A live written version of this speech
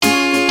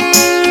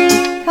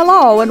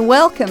Hello and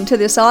welcome to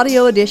this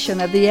audio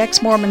edition of the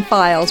Ex-Mormon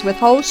Files with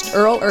host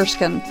Earl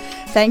Erskine.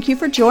 Thank you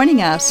for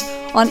joining us.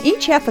 On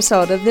each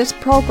episode of this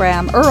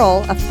program,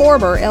 Earl, a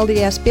former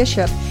LDS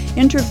bishop,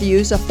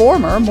 interviews a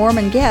former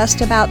Mormon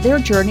guest about their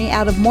journey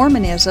out of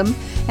Mormonism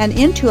and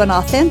into an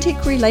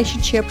authentic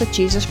relationship with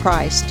Jesus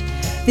Christ.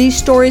 These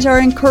stories are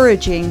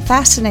encouraging,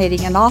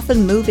 fascinating, and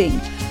often moving.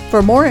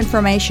 For more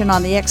information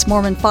on the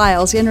Ex-Mormon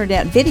Files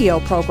internet video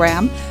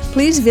program,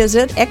 please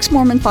visit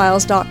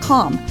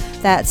exmormonfiles.com.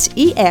 That's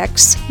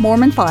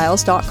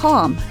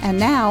exmormonfiles.com. And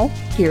now,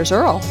 here's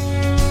Earl.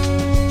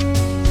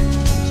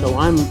 So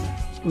I'm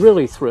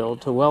really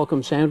thrilled to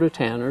welcome Sandra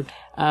Tanner.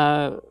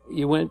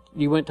 You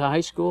went to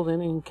high school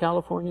then in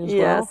California as well?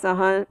 Yes,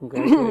 And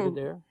graduated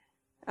there?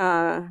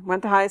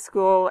 Went to high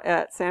school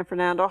at San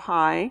Fernando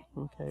High.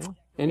 Okay.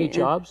 Any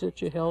jobs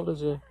that you held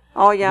as a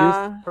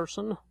youth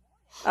person?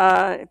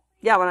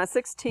 Yeah, when I was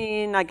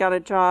 16, I got a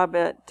job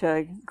at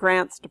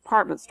Grant's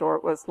department store.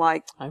 It was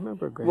like I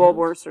remember Grant's.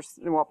 Woolworths,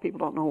 or people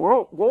don't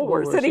know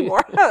Woolworths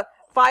anymore.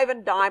 Five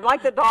and dime,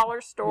 like the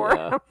dollar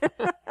store.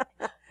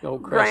 Yeah.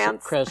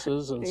 Grant's.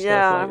 Cresses and stuff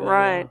Yeah, like that.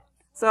 right.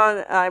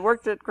 So I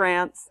worked at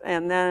Grant's,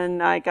 and then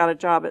I got a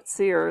job at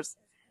Sears,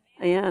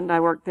 and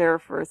I worked there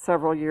for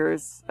several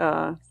years.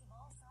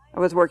 I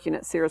was working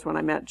at Sears when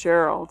I met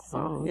Gerald,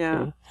 so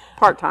yeah,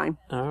 part-time.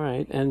 All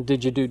right. And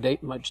did you do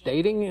much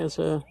dating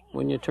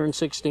when you turned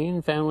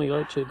 16? Family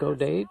let you go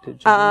date? Did you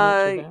do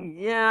much of that?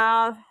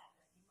 Yeah.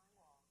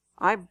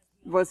 I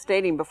was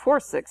dating before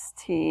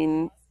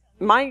 16.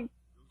 My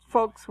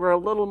folks were a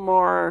little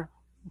more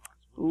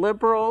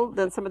liberal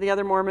than some of the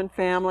other Mormon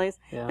families.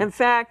 Yeah. In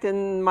fact,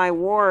 in my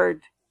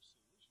ward,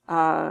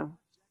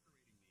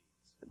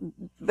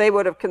 they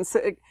would have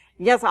considered...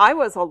 Yes, I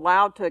was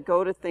allowed to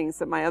go to things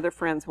that my other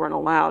friends weren't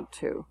allowed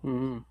to.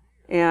 Mm-hmm.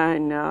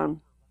 And... of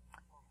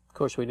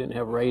course, we didn't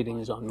have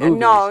ratings on movies.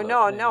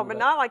 No, but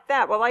not like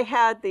that. Well, I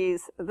had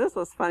these... This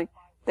was funny.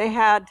 They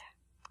had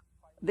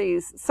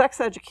these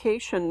sex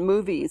education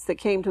movies that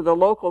came to the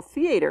local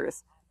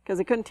theaters because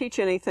they couldn't teach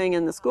anything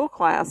in the school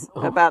class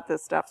about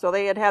this stuff. So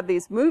they had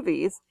these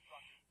movies,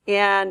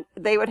 and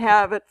they would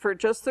have it for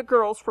just the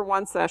girls for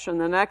one session.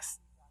 The next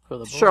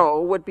show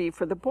would be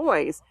for the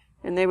boys.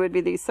 And they would be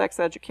these sex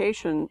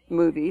education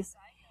movies,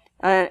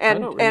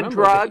 and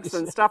drugs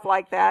and stuff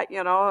like that,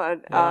 you know.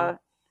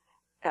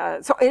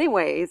 So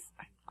anyways,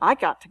 I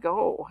got to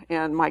go,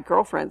 and my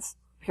girlfriend's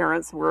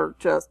parents were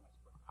just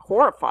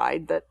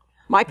horrified that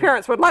my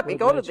parents would let me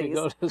go to these.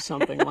 Go to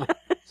something like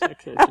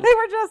sex education. They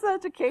were just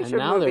education and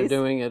now movies. They're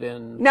doing it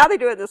in... Now they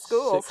do it in the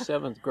schools. 6th,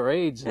 7th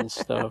grades and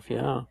stuff,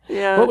 yeah.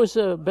 Yeah. What was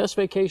the best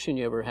vacation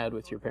you ever had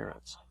with your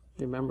parents?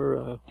 Do you remember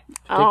a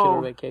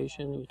particular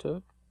vacation you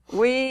took?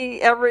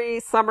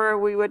 Every summer,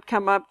 we would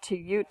come up to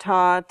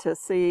Utah to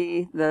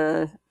see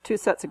the two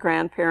sets of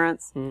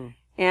grandparents,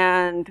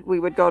 and we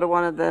would go to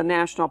one of the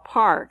national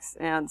parks.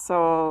 And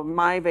so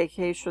my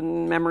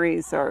vacation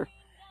memories are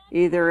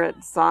either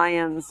at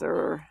Zion's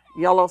or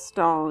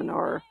Yellowstone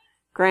or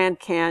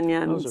Grand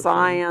Canyon,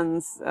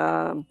 Zion's,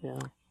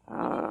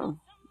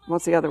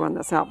 what's the other one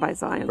that's out by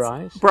Zion's?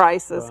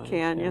 Bryce's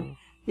Canyon.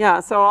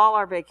 Yeah, so all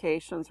our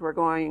vacations were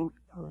going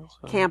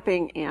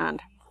camping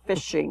and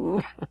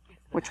fishing.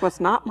 Which was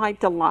not my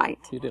delight.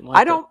 You didn't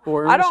like the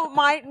worms? I don't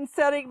mind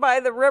sitting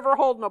by the river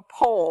holding a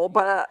pole,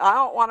 but I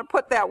don't want to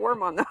put that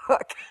worm on the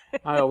hook.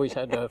 I always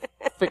had to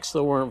fix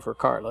the worm for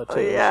Carla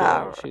too.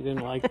 Yeah, she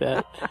didn't like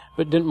that,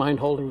 but didn't mind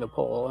holding the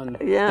pole. And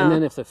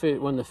then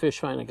when the fish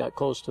finally got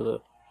close to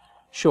the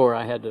shore,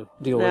 I had to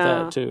deal with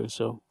that too.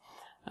 So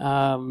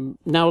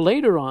now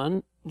later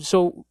on,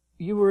 so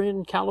you were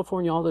in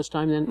California all this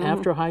time. Then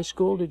after high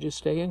school, did you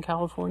stay in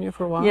California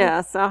for a while?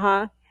 Yes.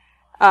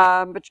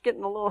 But you're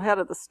getting a little ahead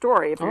of the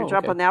story if you're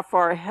jumping that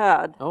far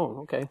ahead.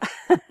 Oh, okay.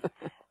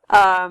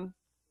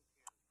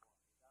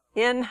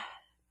 In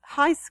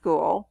high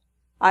school,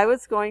 I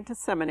was going to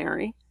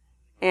seminary,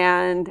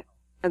 and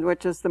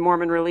which is the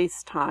Mormon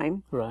Release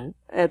Time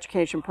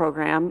education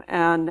program.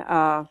 And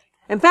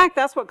in fact,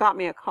 that's what got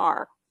me a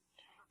car,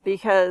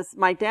 because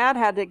my dad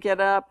had to get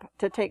up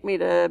to take me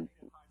to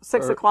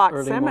 6 o'clock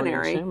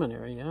seminary.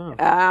 Seminary,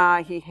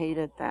 yeah. He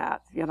hated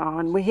that, you know,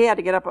 and he had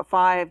to get up at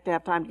 5 to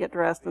have time to get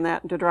dressed and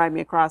that, and to drive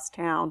me across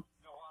town.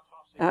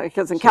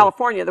 Because in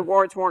California, the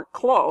wards weren't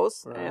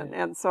close,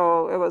 and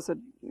so it was a,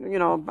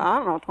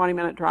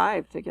 20-minute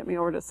drive to get me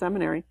over to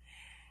seminary.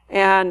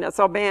 And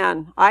so,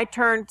 man, I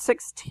turned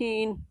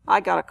 16, I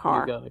got a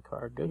car. You got a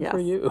car. Good for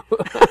you.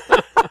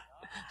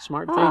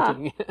 Smart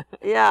thinking.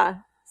 Yeah.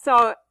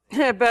 So,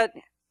 but...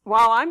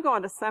 While I'm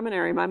going to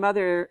seminary, my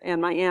mother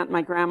and my aunt and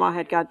my grandma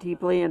had got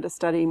deeply into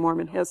studying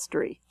Mormon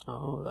history.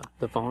 Oh,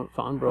 the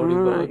Fawn Brody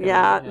book.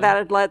 Yeah, that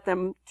had led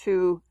them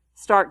to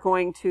start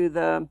going to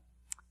the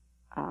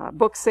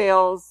book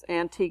sales,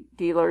 antique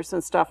dealers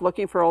and stuff,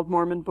 looking for old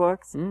Mormon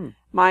books.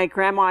 My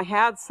grandma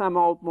had some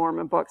old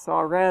Mormon books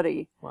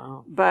already,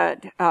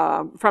 but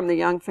from the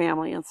Young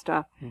family and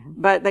stuff.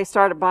 But they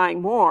started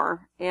buying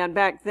more, and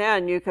back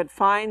then you could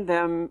find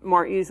them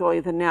more easily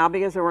than now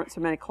because there weren't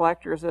so many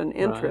collectors and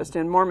interest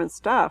in Mormon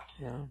stuff.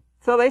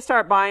 So they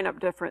start buying up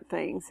different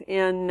things.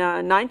 In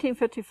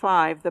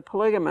 1955, the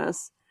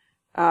polygamists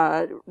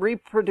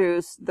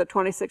reproduced the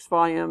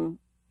 26-volume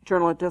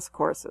Journal of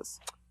Discourses.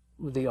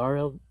 The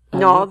RL?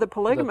 No, the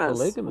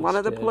polygamists. One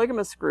of the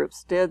polygamist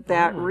groups did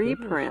that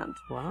reprint.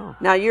 Wow.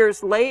 Now,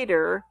 years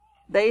later,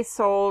 they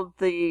sold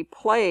the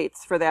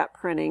plates for that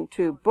printing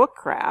to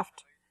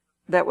Bookcraft.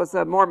 That was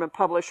a Mormon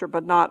publisher,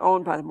 but not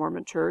owned by the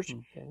Mormon Church.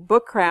 Okay.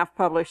 Bookcraft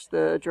published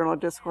the Journal of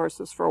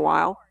Discourses for a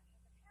while.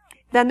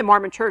 Then the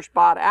Mormon Church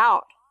bought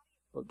out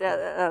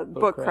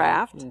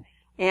Bookcraft,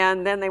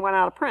 and then they went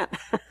out of print.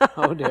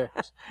 Oh dear!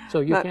 So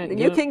you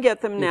can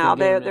get them now.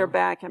 They're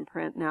back in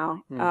print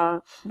now,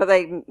 but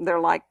they're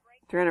like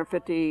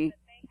 $350,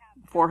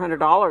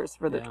 $400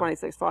 for the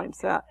 26-volume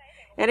set.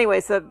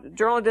 Anyway, so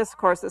Journal of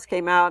Discourses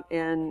came out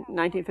in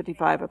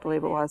 1955, I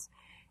believe it was,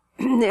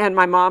 and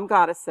my mom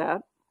got a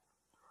set.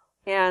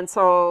 And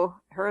so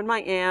her and my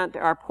aunt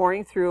are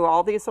pouring through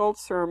all these old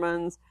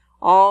sermons,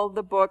 all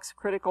the books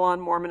critical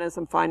on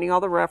Mormonism, finding all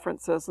the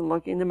references and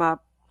looking them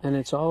up. And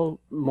it's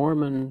all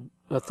Mormon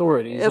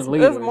authorities and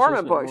leaders. It's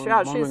Mormon books,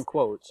 Mormon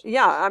quotes.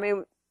 Yeah, I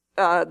mean,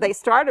 they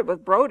started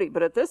with Brody,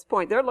 but at this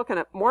point they're looking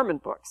at Mormon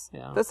books.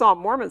 Yeah. This is all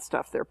Mormon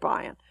stuff they're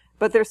buying.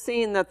 But they're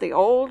seeing that the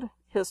old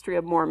history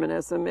of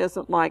Mormonism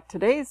isn't like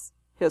today's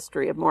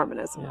history of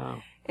Mormonism. Yeah.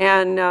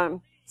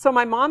 And so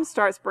my mom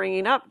starts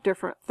bringing up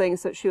different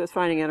things that she was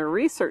finding in her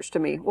research to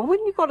me. Well, when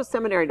you go to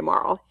seminary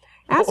tomorrow,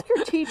 ask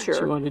your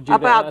teacher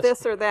about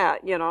this or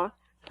that, you know.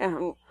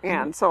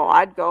 And so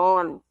I'd go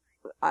and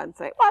I'd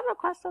say, well, I have a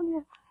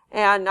question.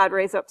 And I'd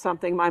raise up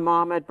something my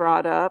mom had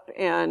brought up,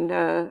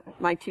 and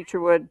my teacher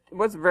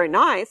wasn't very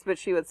nice, but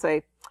she would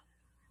say,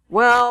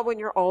 well, when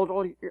you're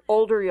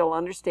older, you'll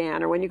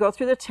understand, or when you go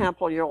through the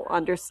temple, you'll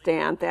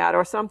understand that,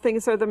 or some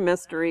things are the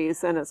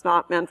mysteries, and it's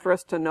not meant for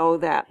us to know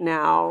that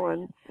now.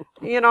 And,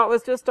 you know, it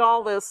was just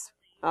all this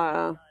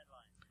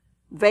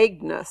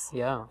vagueness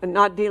and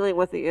not dealing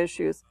with the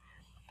issues.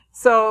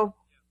 So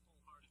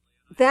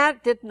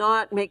that did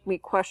not make me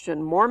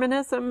question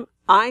Mormonism.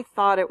 I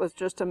thought it was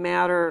just a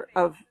matter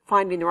of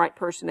finding the right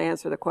person to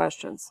answer the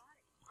questions.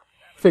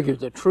 Figured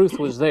the truth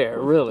was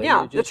there, really.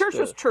 Yeah, the church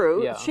was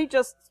true. Yeah. She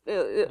just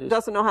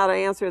doesn't know how to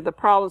answer the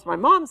problems my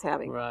mom's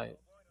having. Right.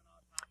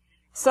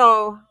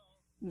 So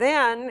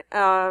then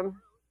I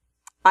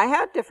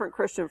had different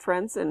Christian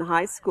friends in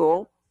high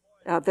school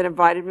that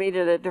invited me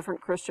to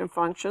different Christian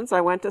functions.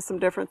 I went to some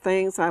different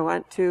things. I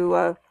went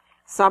to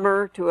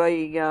summer to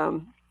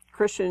a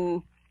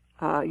Christian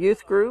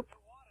youth group.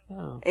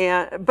 Oh.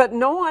 But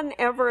no one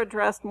ever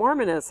addressed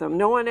Mormonism.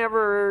 No one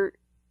ever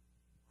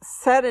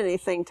said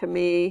anything to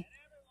me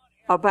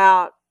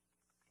about,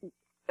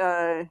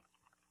 do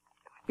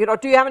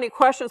you have any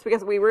questions?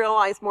 Because we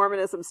realize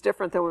Mormonism is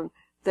different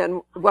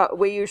than what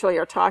we usually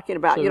are talking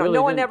about. So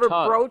no one ever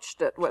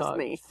broached it with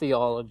me.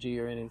 Theology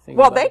or anything.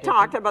 Well, they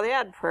talked about, they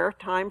had prayer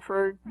time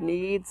for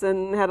needs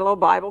and had a little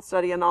Bible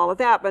study and all of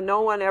that, but no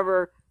one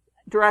ever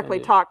directly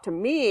talked to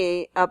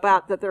me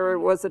about that there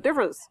was a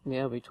difference.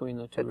 Yeah, between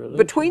the two religions.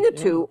 Between the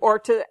two, or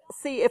to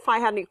see if I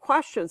had any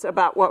questions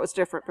about what was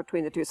different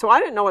between the two. So I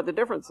didn't know what the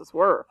differences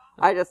were.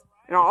 I just,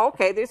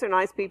 okay, these are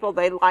nice people.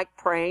 They like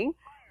praying,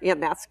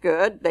 and that's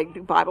good. They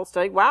do Bible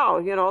study.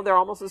 Wow, they're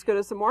almost as good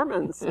as the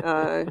Mormons.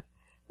 They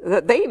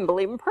even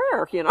believe in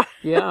prayer,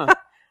 Yeah.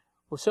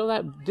 Well, so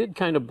that did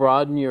kind of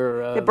broaden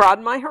your... it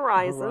broadened my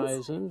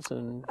horizons.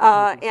 And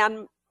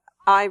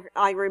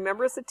I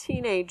remember as a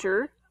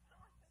teenager,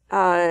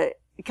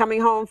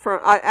 coming home from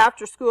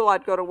after school,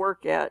 I'd go to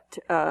work at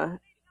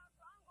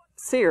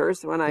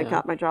Sears when I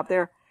got my job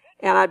there,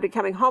 and I'd be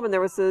coming home, and there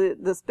was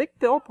this big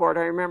billboard.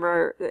 I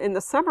remember in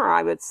the summer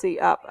I would see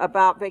up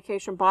about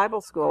Vacation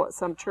Bible School at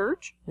some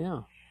church.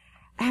 Yeah,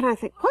 and I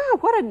think, wow,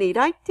 what a neat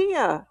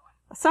idea!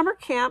 A summer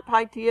camp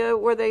idea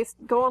where they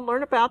go and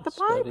learn about the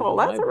Bible.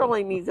 That's a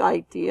really neat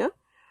idea.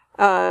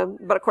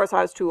 But of course,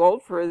 I was too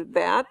old for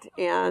that,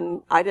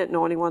 and I didn't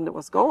know anyone that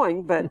was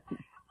going. But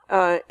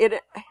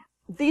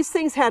these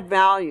things had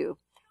value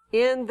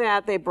in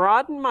that they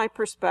broadened my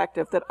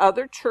perspective that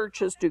other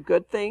churches do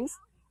good things,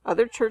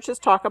 other churches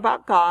talk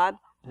about God,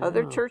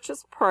 other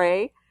churches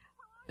pray.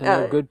 And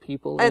they're good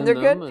people. And they're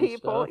good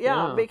people,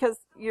 because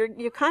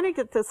you kind of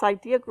get this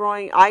idea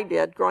growing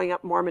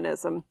up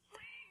Mormonism.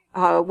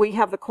 We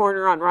have the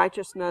corner on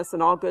righteousness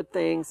and all good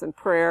things and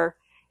prayer.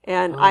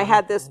 And I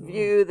had this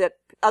view that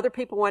other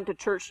people went to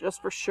church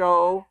just for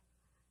show.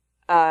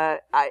 I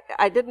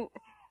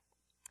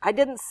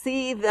didn't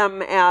see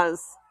them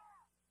as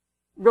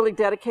really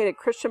dedicated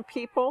Christian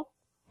people.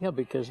 Yeah,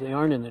 because they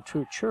aren't in the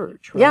true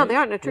church, right? Yeah, they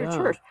aren't in the true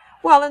church.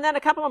 Well, and then a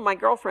couple of my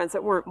girlfriends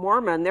that weren't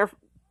Mormon, their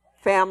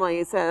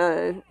families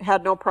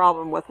had no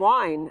problem with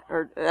wine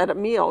or at a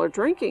meal or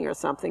drinking or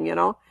something,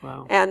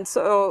 Wow. And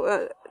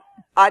so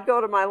I'd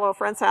go to my little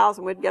friend's house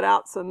and we'd get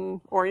out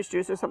some orange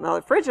juice or something out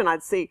of the fridge, and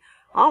I'd see,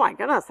 oh my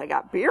goodness, they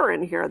got beer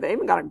in here. They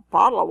even got a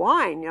bottle of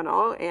wine,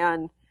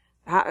 and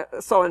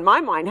so in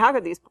my mind, how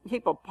could these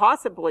people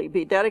possibly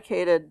be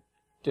dedicated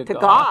to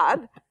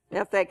God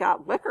if they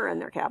got liquor in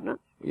their cabinet?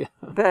 Yeah.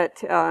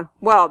 But,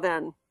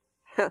 then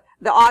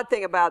the odd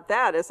thing about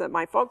that is that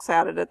my folks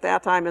had it at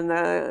that time in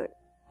the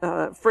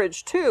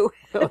fridge too.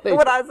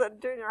 When I was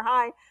at junior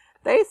high,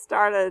 they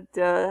started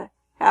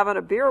having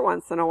a beer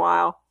once in a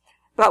while.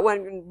 But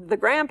when the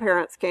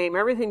grandparents came,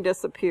 everything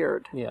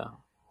disappeared. Yeah.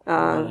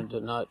 Wanted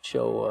to not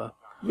show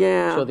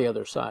the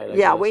other side. I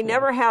guess. We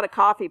never had a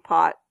coffee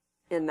pot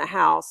in the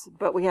house,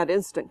 but we had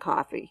instant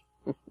coffee.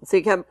 So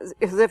you can,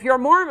 because if you're a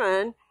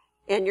Mormon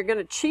and you're going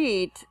to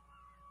cheat,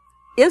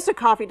 instant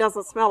coffee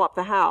doesn't smell up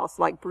the house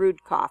like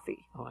brewed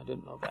coffee. Oh, I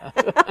didn't know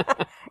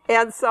that.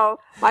 And so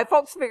my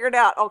folks figured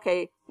out,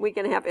 okay, we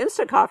can have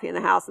instant coffee in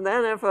the house, and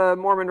then if a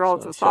Mormon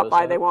relative stops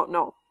by, they won't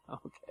know.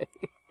 Okay.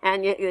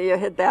 And you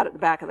hid that at the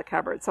back of the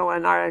cupboard. So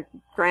when our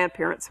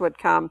grandparents would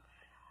come,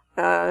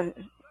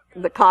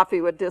 the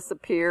coffee would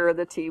disappear,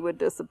 the tea would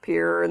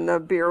disappear, and the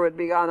beer would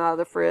be gone out of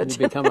the fridge.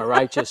 You become a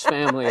righteous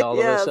family all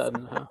Yes. of a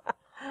sudden, huh?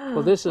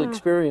 Well, this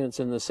experience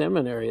in the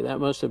seminary, that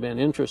must have been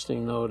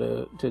interesting,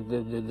 though, did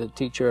the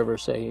teacher ever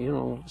say,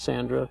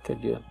 Sandra,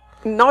 could you...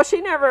 No, she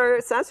never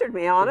censored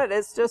me on it.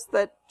 It's just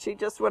that she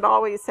just would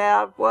always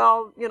have,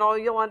 well,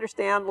 you'll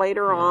understand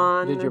later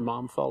on. Did your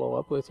mom follow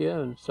up with you?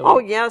 And so... Oh,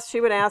 yes, she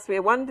would ask me.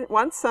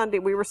 One Sunday,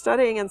 we were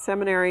studying in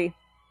seminary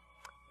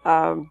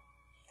the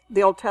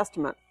Old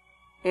Testament,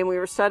 and we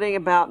were studying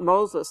about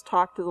Moses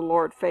talk to the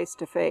Lord face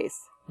to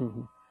face.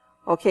 Mm-hmm.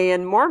 Okay,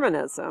 in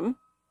Mormonism,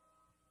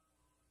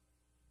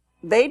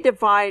 they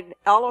divide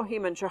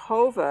Elohim and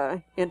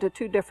Jehovah into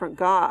two different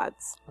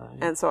gods. Right.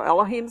 And so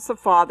Elohim's the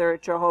Father,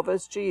 Jehovah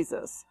is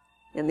Jesus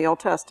in the Old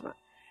Testament.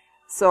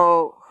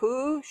 So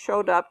who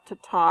showed up to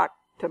talk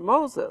to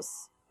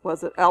Moses?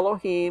 Was it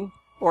Elohim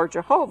or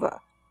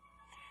Jehovah?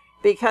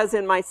 Because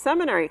in my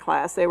seminary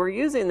class, they were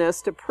using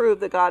this to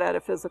prove that God had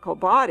a physical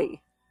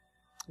body.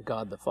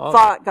 God the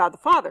Father. God the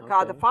Father. Okay.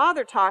 God the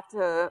Father talked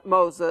to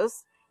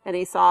Moses, and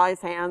he saw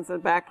his hands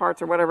and back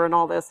parts or whatever and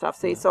all this stuff.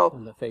 See,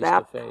 so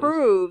that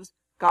proves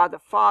God the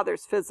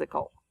Father's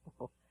physical.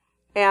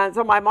 And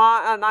so my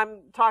mom, and I'm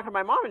talking to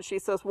my mom, and she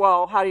says,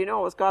 well, how do you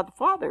know it was God the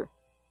Father?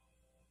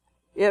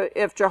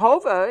 If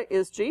Jehovah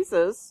is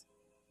Jesus,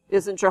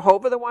 isn't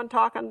Jehovah the one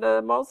talking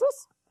to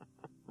Moses?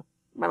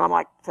 My mom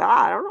like,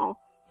 I don't know.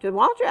 She said,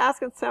 why don't you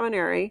ask in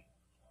seminary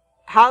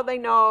how they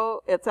know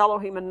it's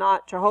Elohim and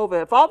not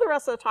Jehovah? If all the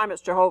rest of the time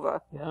it's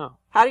Jehovah,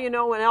 how do you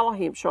know when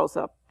Elohim shows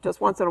up? Just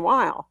once in a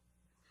while.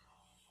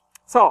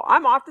 So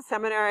I'm off to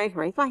seminary,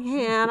 raise my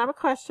hand, I have a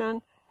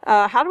question.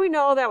 How do we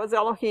know that was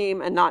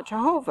Elohim and not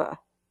Jehovah?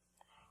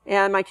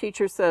 And my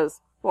teacher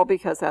says, well,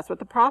 because that's what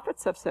the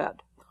prophets have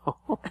said.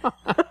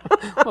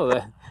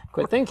 Well,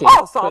 quit thinking.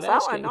 Oh, so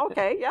that one,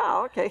 okay,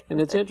 yeah, okay.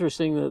 And it's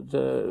interesting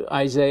that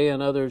Isaiah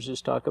and others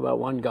just talk about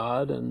one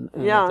God and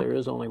that there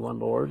is only one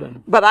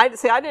Lord. But I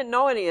didn't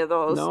know any of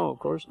those of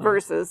course not.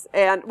 Verses.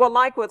 And, well,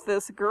 like with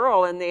this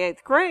girl in the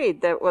 8th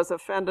grade that was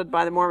offended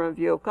by the Mormon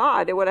view of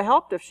God, it would have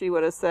helped if she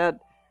would have said,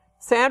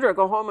 Sandra,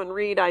 go home and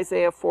read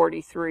Isaiah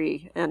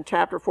 43 and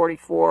chapter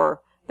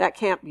 44. That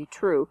can't be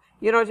true.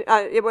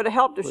 It would have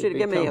helped if she'd have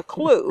given me a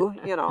clue,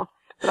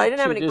 But I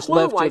didn't have any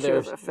clue why she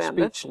was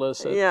offended.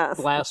 Speechless at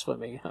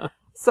blasphemy. Huh?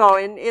 So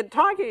in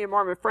talking to your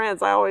Mormon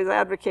friends, I always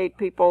advocate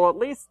people at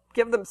least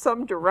give them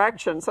some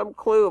direction, some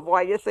clue of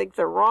why you think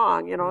they're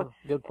wrong,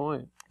 Good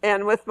point.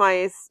 And with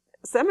my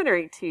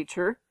seminary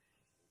teacher,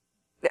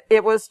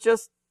 it was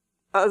just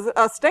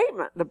a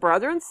statement. The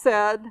brethren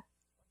said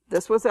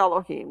this was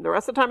Elohim. The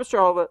rest of the time it's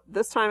Jehovah.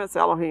 This time it's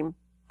Elohim.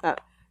 That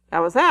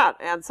was that.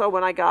 And so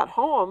when I got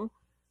home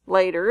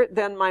later,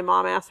 then my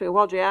mom asked me,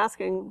 well, did you ask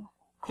in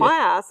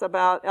class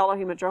about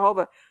Elohim and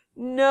Jehovah?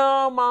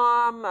 No,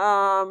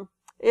 Mom,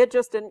 it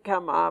just didn't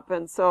come up.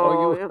 And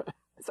so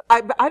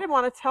I didn't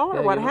want to tell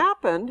her what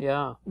happened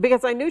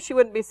because I knew she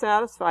wouldn't be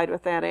satisfied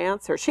with that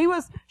answer. She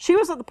was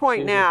at the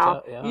point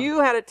now,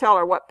 you had to tell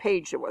her what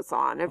page it was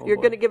on. If you're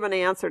going to give an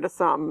answer to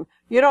something,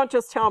 you don't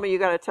just tell me you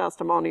got a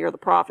testimony or the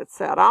prophet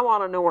said. I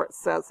want to know where it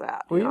says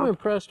that. Were you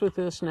impressed with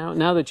this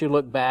now that you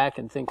look back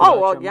and think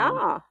about your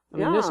mom? I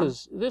mean,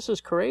 this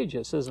is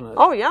courageous, isn't it?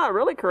 Oh, yeah,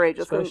 really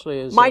courageous.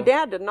 Especially as my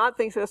dad did not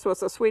think this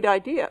was a sweet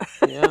idea.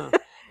 Yeah.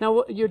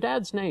 Now, your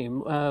dad's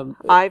name?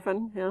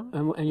 Ivan,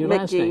 And your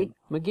last name?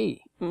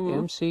 McGee.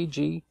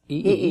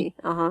 M-C-G-E-E.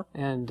 Uh-huh.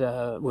 And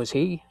was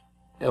he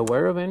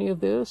aware of any of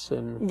this?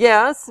 And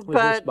yes, was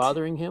this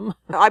bothering him?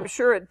 I'm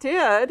sure it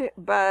did,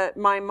 but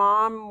my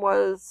mom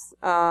was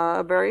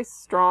a very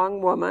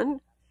strong woman,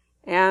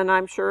 and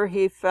I'm sure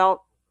he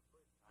felt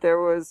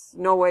there was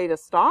no way to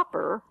stop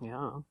her.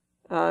 Yeah.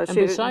 And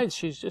besides,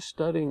 she's just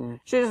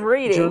studying. She's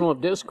reading Journal of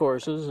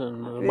Discourses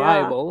and the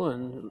Bible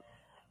and.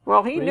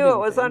 Well, he knew it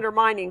was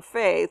undermining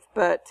faith,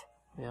 but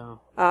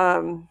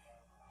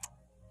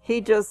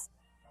he just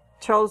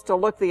chose to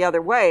look the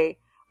other way.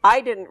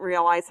 I didn't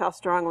realize how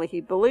strongly he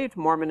believed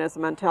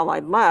Mormonism until I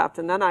left,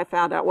 and then I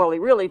found out, well, he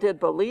really did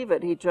believe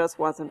it. He just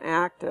wasn't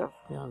active.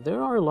 Yeah,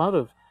 there are a lot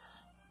of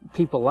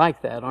people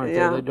like that, aren't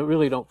there? They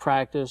really don't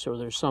practice, or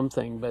there's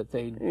something, but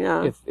they,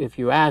 if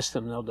you ask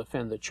them, they'll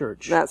defend the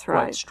church. That's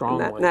right. Quite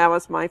strongly. And that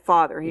was my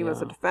father. He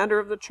was a defender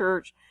of the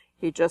church.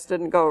 He just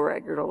didn't go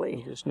regularly.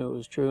 He just knew it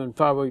was true, and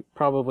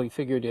probably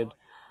figured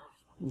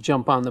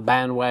jump on the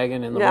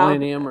bandwagon in the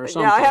millennium or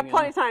something. Yeah, I have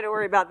plenty of time to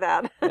worry about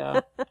that.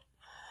 Yeah.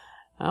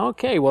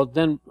 Okay, well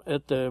then,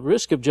 at the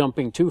risk of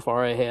jumping too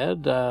far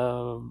ahead,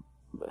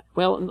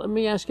 well, let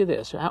me ask you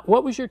this.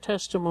 What was your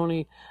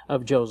testimony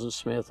of Joseph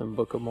Smith and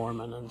Book of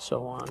Mormon and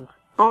so on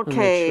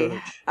Okay. in the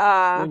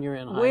church when you're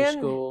in high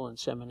school and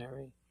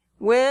seminary?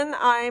 When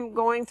I'm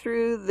going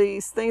through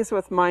these things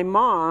with my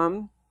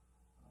mom,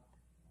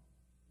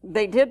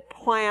 they did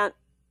plant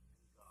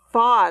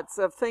thoughts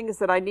of things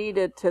that I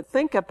needed to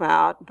think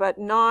about, but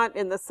not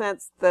in the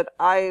sense that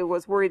I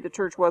was worried the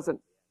church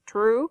wasn't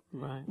true.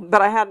 Right.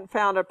 But I hadn't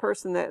found a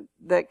person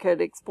that could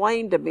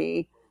explain to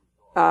me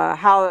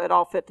how it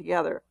all fit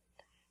together.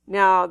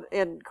 Now,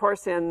 of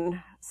course,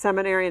 in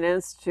seminary and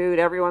institute,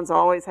 everyone's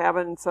always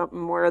having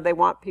something where they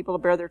want people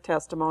to bear their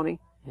testimony.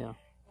 Yeah.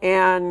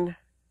 And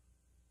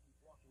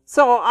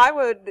so I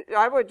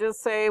would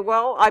just say,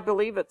 well, I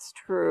believe it's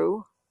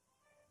true.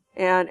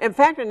 And in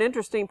fact, an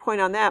interesting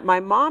point on that, my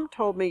mom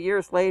told me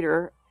years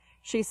later,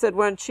 she said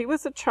when she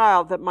was a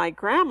child that my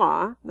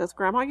grandma, that's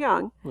Grandma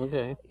Young,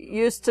 okay,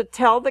 used to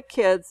tell the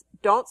kids,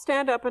 don't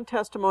stand up in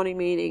testimony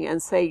meeting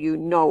and say you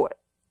know it.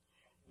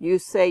 You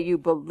say you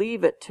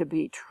believe it to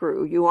be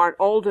true. You aren't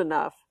old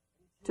enough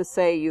to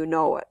say you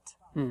know it.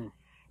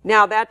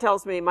 Now that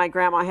tells me my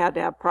grandma had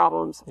to have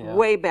problems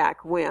way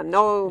back when.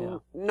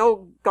 No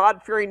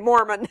God-fearing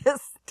Mormon is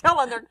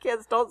telling their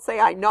kids, don't say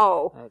I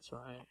know. That's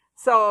right.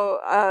 So,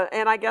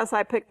 and I guess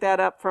I picked that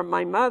up from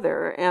my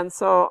mother. And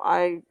so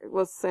I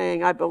was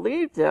saying I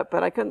believed it,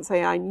 but I couldn't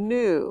say I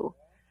knew.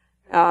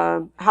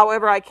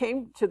 However, I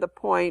came to the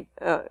point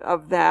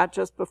of that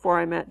just before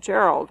I met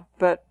Gerald.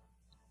 But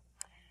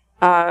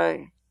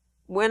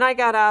when I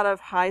got out of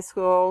high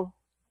school,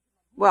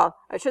 well,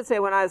 I should say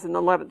when I was in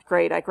 11th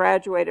grade, I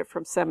graduated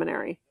from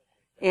seminary.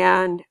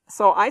 And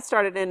so I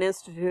started an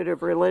Institute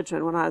of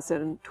Religion when I was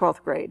in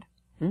 12th grade.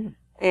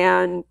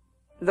 And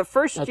the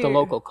first year... At the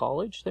local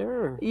college there?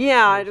 Or?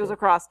 Yeah, it was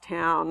across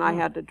town. I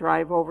had to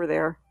drive over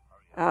there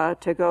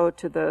to go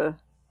to the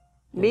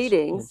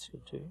meetings.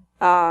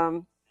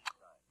 And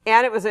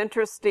it was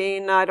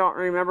interesting. I don't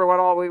remember what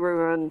all we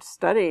were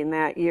studying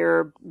that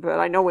year, but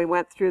I know we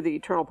went through the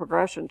eternal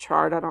progression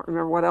chart. I don't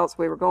remember what else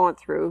we were going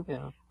through.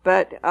 Yeah.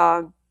 But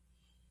I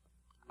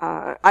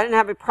didn't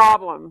have a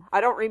problem.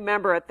 I don't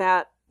remember at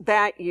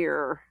that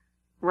year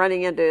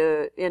running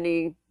into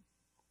any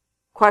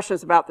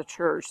questions about the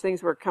church.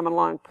 Things were coming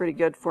along pretty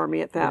good for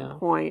me at that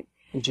point.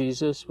 And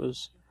Jesus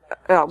was...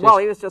 well,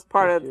 he was just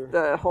part of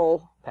the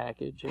whole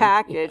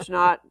package,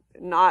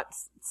 not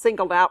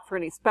singled out for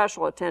any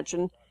special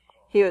attention.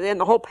 He was in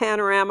the whole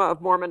panorama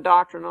of Mormon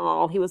doctrine and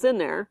all. He was in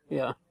there.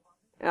 Yeah.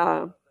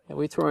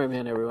 We throw him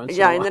in every once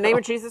in a while. Yeah, in the name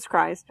of Jesus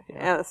Christ.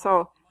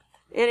 So,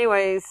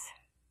 anyways,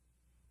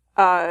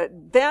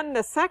 then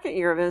the second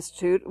year of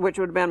Institute, which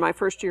would have been my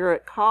first year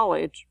at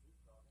college,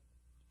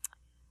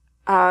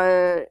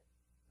 I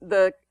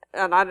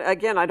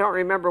don't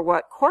remember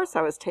what course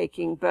I was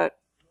taking, but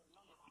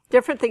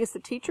different things the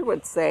teacher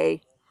would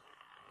say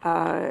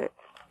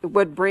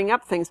would bring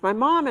up things my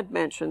mom had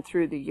mentioned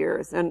through the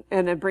years, and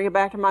then bring it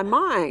back to my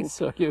mind.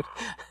 So you...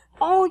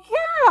 Oh,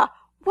 yeah.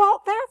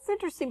 Well, that's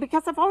interesting,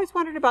 because I've always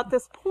wondered about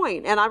this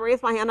point. And I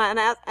raised my hand and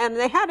asked, and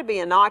they had to be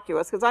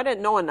innocuous, because I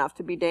didn't know enough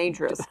to be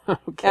dangerous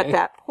at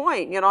that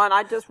point, and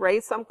I just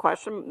raised some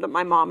question that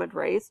my mom had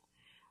raised.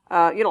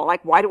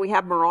 Like, why do we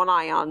have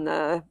Moroni on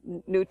the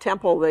new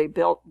temple they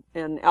built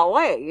in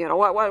L.A.?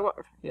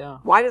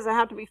 Why does it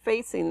have to be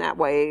facing that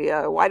way?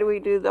 Why do we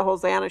do the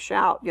Hosanna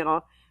shout,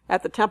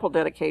 at the temple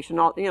dedication,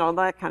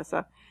 that kind of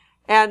stuff.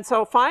 And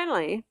so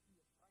finally,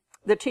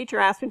 the teacher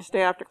asked me to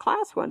stay after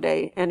class one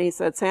day, and he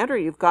said,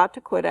 Sandra, you've got to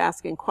quit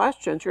asking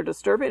questions. You're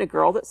disturbing a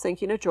girl that's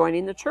thinking of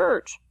joining the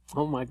church.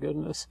 Oh, my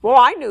goodness. Well,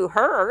 I knew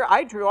her.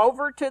 I drove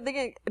over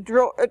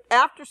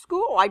after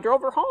school. I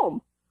drove her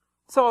home.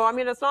 So, I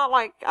mean, it's not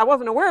like I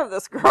wasn't aware of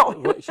this girl.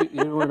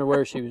 You weren't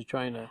aware she was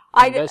trying to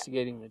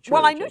investigating the church?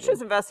 Well, I knew she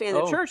was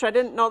investigating the church. I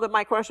didn't know that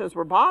my questions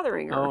were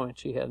bothering her. Oh, and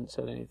she hadn't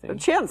said anything.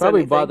 She hadn't probably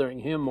said anything. Bothering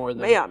him more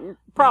than... Yeah,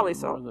 probably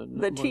so.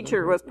 The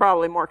teacher was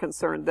probably more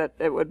concerned that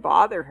it would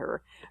bother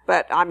her.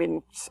 But, I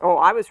mean,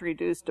 I was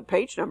reduced to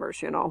page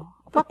numbers,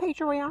 What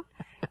page are we on?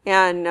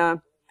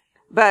 And,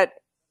 but...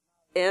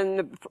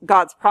 in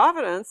God's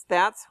providence,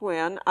 that's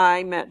when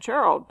I met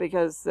Gerald,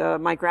 because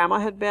my grandma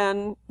had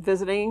been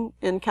visiting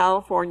in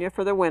California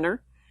for the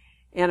winter,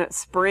 and it's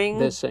spring.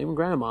 The same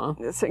grandma.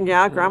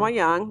 Grandma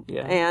Young.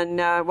 Yeah.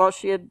 And,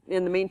 she had,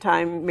 in the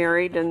meantime,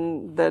 married,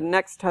 and the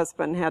next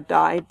husband had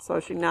died, so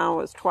she now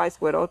was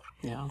twice widowed.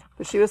 Yeah.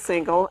 But she was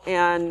single,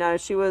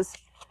 and she was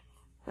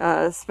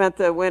spent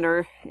the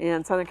winter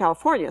in Southern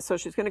California, so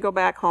she's going to go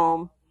back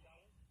home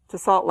to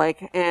Salt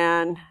Lake,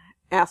 and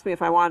asked me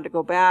if I wanted to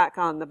go back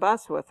on the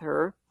bus with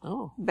her.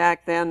 Oh.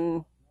 Back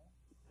then,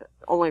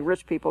 only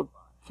rich people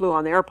flew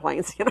on the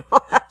airplanes,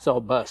 It's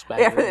all bus back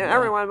then.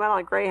 Everyone went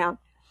on Greyhound.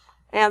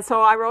 And so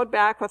I rode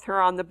back with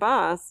her on the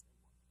bus.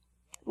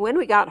 When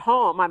we got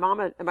home,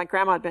 my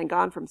grandma had been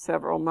gone from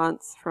several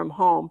months from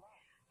home,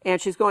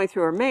 and she's going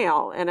through her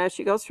mail. And as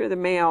she goes through the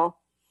mail,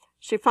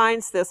 she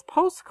finds this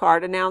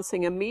postcard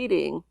announcing a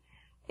meeting,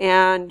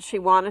 and she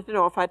wanted to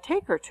know if I'd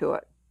take her to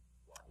it.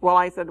 Well,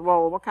 I said,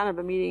 well, what kind of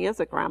a meeting is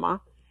it, Grandma?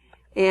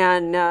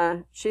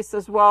 And she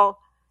says, well,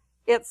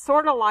 it's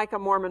sort of like a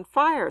Mormon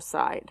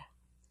fireside.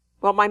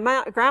 Well, my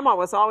grandma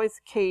was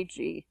always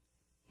cagey,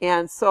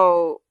 and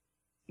so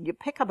you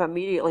pick up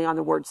immediately on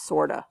the word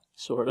sorta.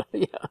 Sorta,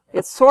 yeah.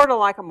 It's sort of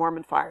like a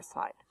Mormon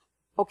fireside.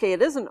 Okay,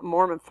 it isn't a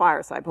Mormon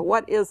fireside, but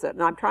what is it?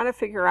 And I'm trying to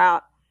figure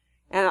out,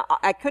 and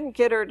I couldn't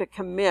get her to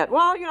commit.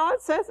 Well,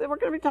 it says that we're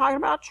going to be talking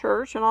about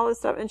church and all this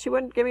stuff, and she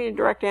wouldn't give me a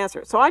direct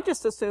answer. So I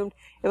just assumed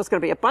it was going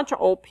to be a bunch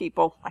of old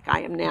people, like I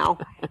am now,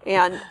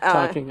 and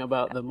talking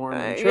about the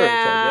Mormon church,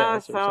 yeah, I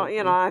guess. So,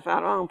 I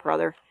thought, oh,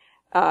 brother,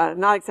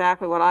 not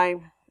exactly what I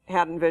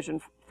had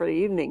envisioned for the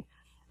evening.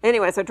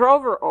 Anyways, I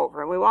drove her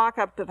over, and we walk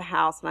up to the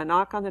house, and I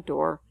knock on the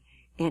door,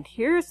 and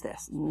here's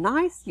this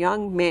nice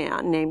young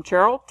man named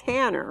Gerald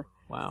Tanner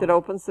that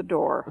opens the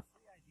door.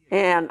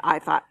 And I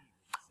thought,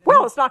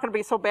 well, it's not going to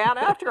be so bad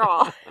after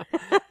all.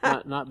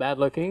 not bad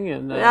looking.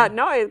 And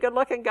no, he's a good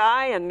looking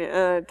guy,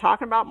 and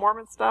talking about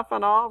Mormon stuff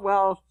and all.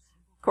 Well,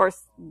 of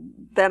course,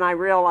 then I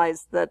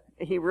realized that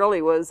he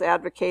really was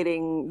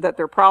advocating that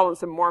there are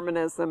problems in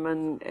Mormonism,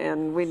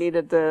 and we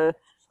needed to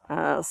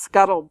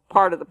scuttle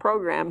part of the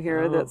program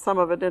here, that some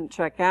of it didn't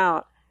check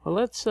out. Well,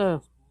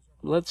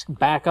 let's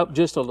back up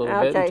just a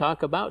little bit and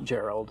talk about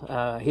Gerald.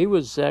 He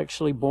was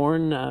actually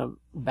born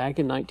back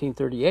in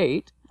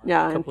 1938.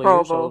 Yeah, in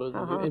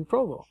Provo. In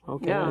Provo.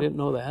 Okay, I didn't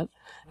know that.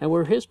 And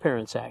were his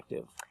parents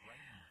active?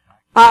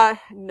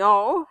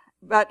 No,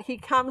 but he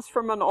comes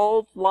from an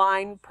old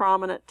line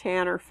prominent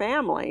Tanner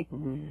family.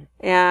 Mm-hmm.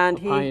 And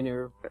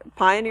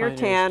Pioneer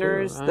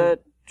Tanners too, right?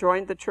 that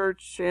joined the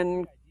church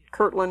in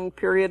Kirtland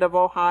period of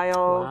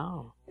Ohio.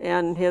 Wow.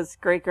 And his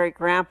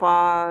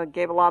great-great-grandpa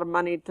gave a lot of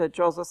money to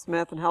Joseph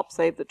Smith and helped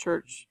save the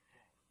church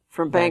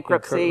from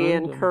bankruptcy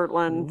in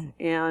Kirtland.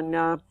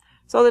 And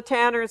so the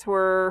Tanners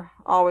were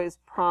always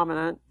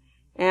prominent.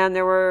 And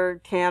there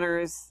were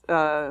Tanners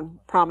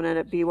prominent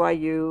at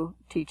BYU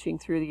teaching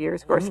through the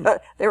years. Of course,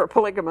 they were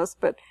polygamous,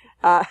 but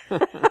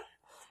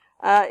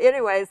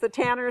anyways, the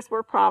Tanners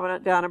were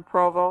prominent down in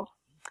Provo.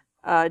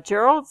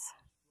 Gerald's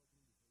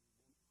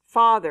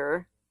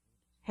father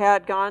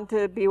had gone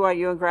to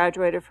BYU and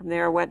graduated from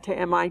there, went to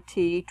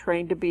MIT,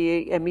 trained to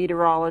be a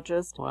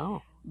meteorologist.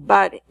 Wow.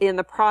 But in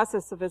the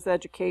process of his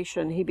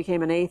education, he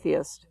became an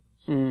atheist.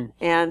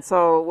 And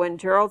so when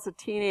Gerald's a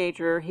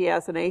teenager, he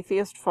has an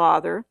atheist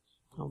father.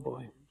 Oh,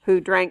 boy. Who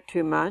drank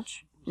too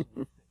much.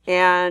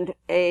 And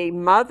a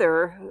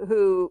mother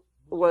who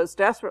was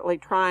desperately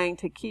trying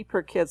to keep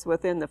her kids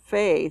within the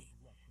faith,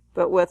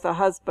 but with a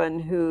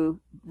husband who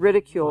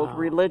ridiculed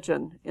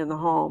religion in the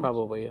home.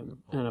 Probably and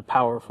a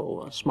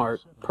powerful,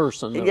 smart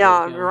person.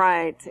 Yeah,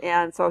 right.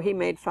 And so he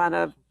made fun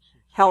of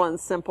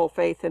Helen's simple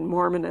faith in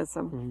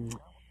Mormonism.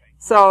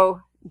 So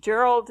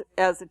Gerald,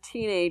 as a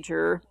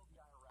teenager,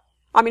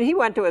 I mean, he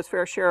went to his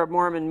fair share of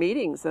Mormon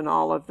meetings and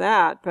all of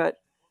that, but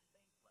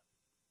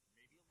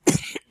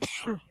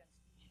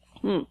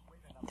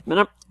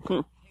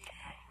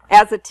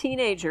as a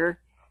teenager,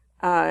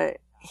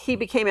 he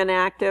became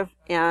inactive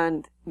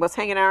and was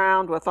hanging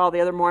around with all the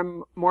other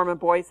Mormon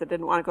boys that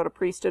didn't want to go to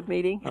priesthood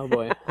meeting. Oh,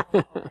 boy.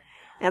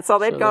 And so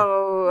they'd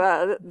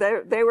go,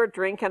 they were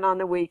drinking on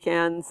the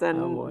weekends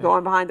and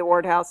going behind the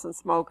ward house and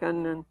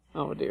smoking. And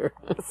oh, dear.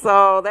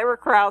 So they were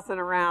carousing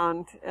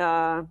around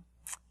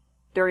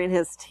during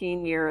his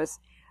teen years.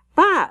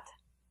 But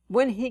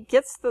when he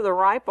gets to the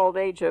ripe old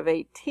age of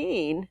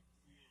 18,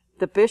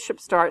 the bishop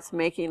starts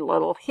making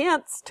little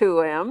hints to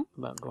him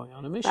about going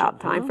on a mission. About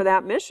time for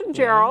that mission,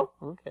 Gerald.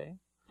 Yeah, okay.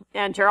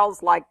 And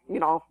Gerald's like,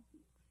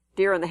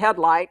 deer in the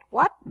headlight.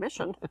 What?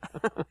 Mission?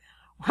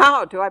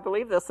 Wow, do I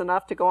believe this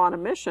enough to go on a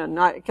mission?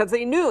 Because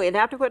he knew he'd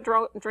have to quit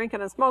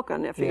drinking and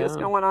smoking if he was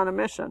going on a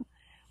mission.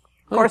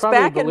 Of course,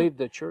 he believed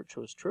the church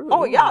was true.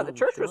 Oh, yeah, the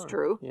church was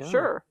true. Yeah.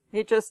 Sure.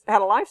 He just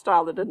had a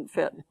lifestyle that didn't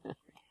fit.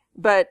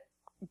 But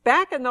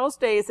back in those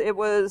days, it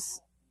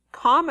was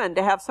common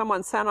to have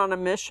someone sent on a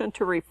mission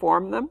to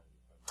reform them.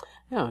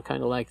 Yeah,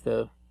 kind of like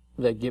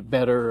they get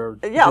better or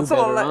do better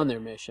on their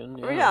mission.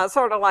 Yeah,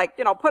 sort of like,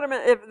 put them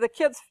in, if the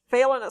kid's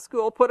failing at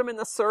school, put them in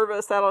the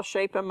service, that'll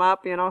shape them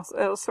up, It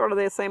was sort of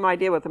the same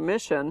idea with a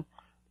mission.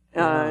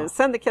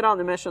 Send the kid on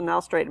the mission,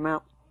 they'll straighten him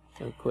out.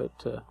 So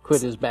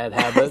quit his bad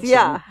habits.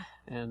 Yeah.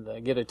 And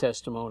get a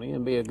testimony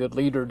and be a good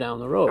leader down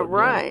the road.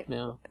 Right.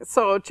 Yeah.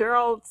 So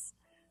Gerald's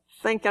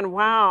thinking,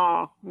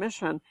 wow,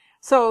 mission.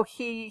 So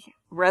he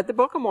read the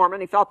Book of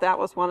Mormon. He felt that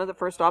was one of the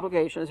first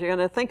obligations. You're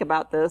going to think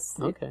about this.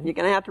 Okay. You're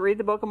going to have to read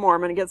the Book of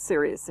Mormon and get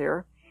serious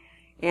here.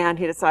 And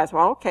he decides,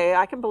 well, okay,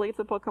 I can believe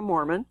the Book of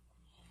Mormon.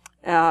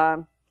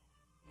 And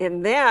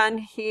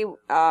then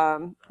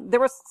there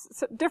were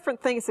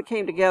different things that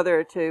came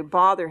together to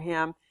bother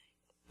him.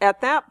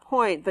 At that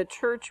point, the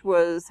church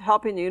was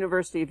helping the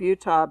University of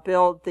Utah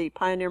build the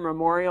Pioneer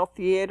Memorial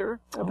Theater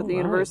up at the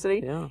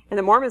university. Yeah. And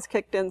the Mormons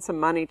kicked in some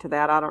money to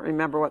that. I don't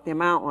remember what the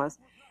amount was.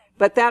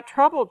 But that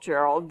troubled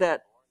Gerald,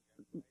 that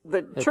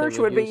the church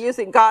would be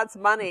using God's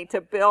money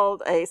to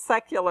build a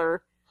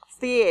secular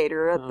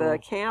theater at the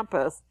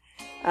campus.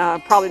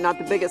 Probably not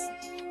the biggest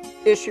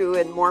issue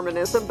in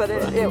Mormonism, but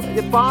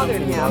it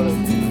bothered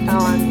him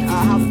on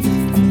how...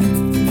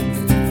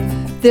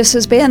 This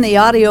has been the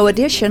audio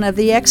edition of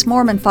the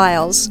Ex-Mormon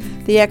Files.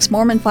 The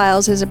Ex-Mormon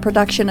Files is a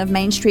production of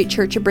Main Street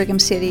Church of Brigham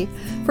City.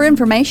 For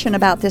information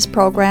about this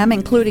program,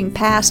 including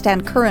past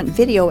and current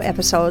video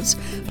episodes,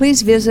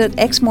 please visit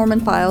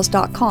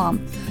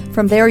exmormonfiles.com.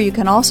 From there, you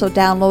can also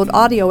download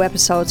audio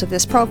episodes of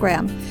this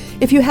program.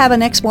 If you have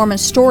an ex-Mormon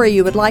story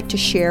you would like to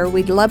share,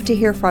 we'd love to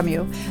hear from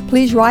you.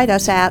 Please write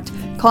us at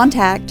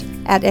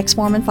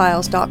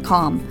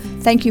contact@exmormonfiles.com.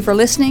 Thank you for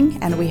listening,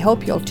 and we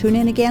hope you'll tune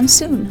in again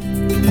soon.